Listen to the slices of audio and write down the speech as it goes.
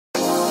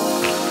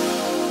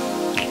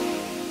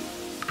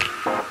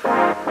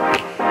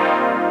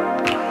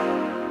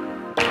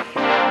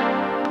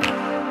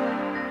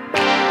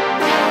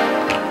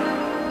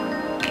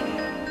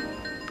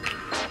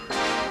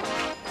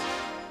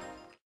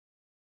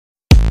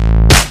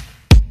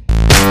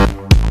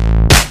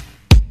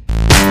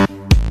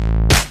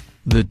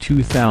The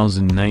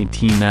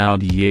 2019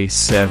 Audi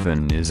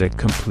A7 is a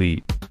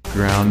complete,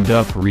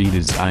 ground-up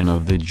redesign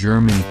of the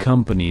German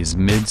company's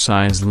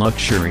mid-size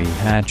luxury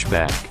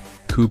hatchback,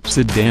 coupe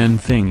sedan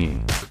thingy.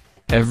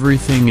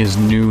 Everything is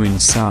new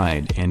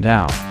inside and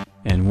out,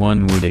 and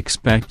one would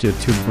expect it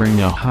to bring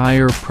a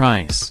higher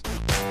price.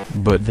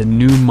 But the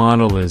new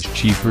model is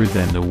cheaper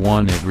than the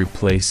one it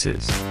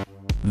replaces.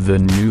 The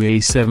new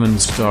A7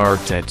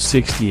 starts at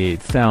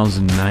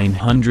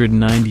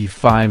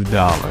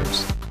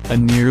 $68,995, a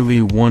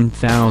nearly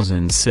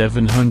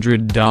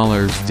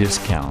 $1,700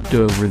 discount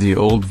over the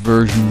old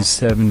version's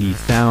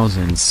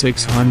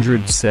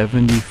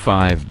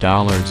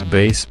 $70,675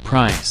 base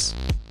price.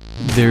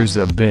 There's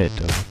a bit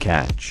of a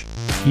catch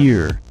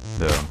here,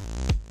 though.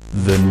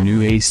 The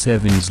new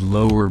A7's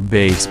lower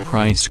base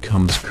price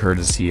comes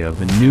courtesy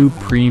of a new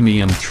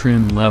premium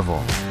trim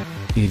level.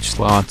 It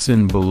slots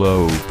in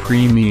below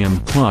Premium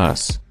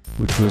Plus,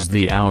 which was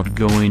the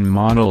outgoing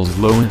model's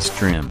lowest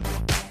trim.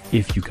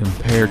 If you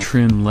compare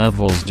trim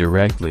levels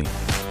directly,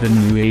 the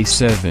new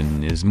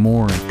A7 is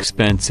more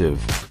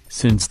expensive,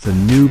 since the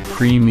new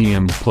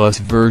Premium Plus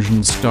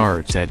version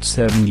starts at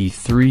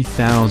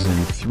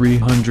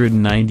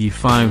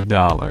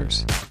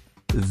 $73,395.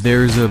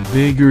 There's a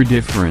bigger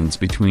difference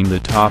between the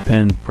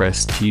top-end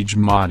Prestige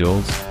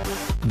models.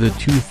 The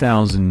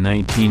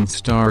 2019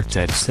 starts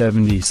at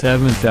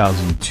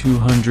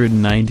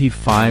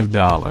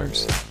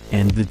 $77,295,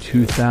 and the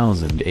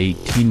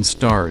 2018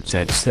 starts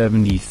at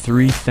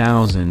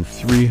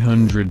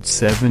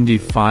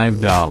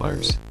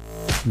 $73,375.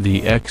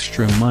 The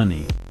extra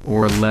money,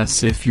 or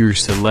less if you're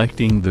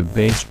selecting the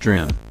base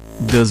trim,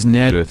 does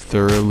net a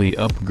thoroughly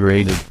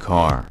upgraded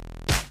car.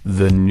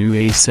 The new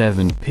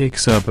A7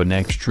 picks up an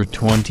extra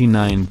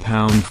 29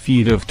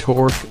 pound-feet of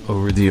torque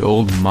over the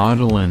old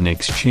model in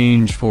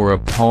exchange for a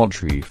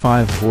paltry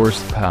 5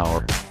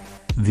 horsepower.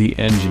 The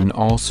engine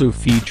also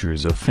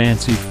features a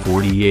fancy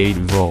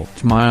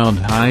 48-volt mild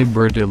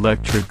hybrid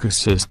electric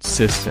assist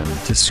system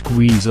to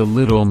squeeze a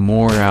little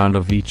more out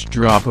of each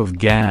drop of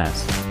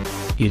gas.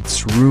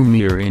 It's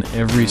roomier in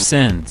every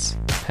sense,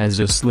 has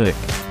a slick,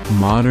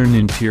 modern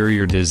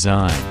interior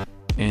design,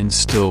 and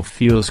still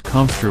feels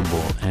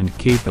comfortable and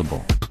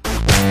capable.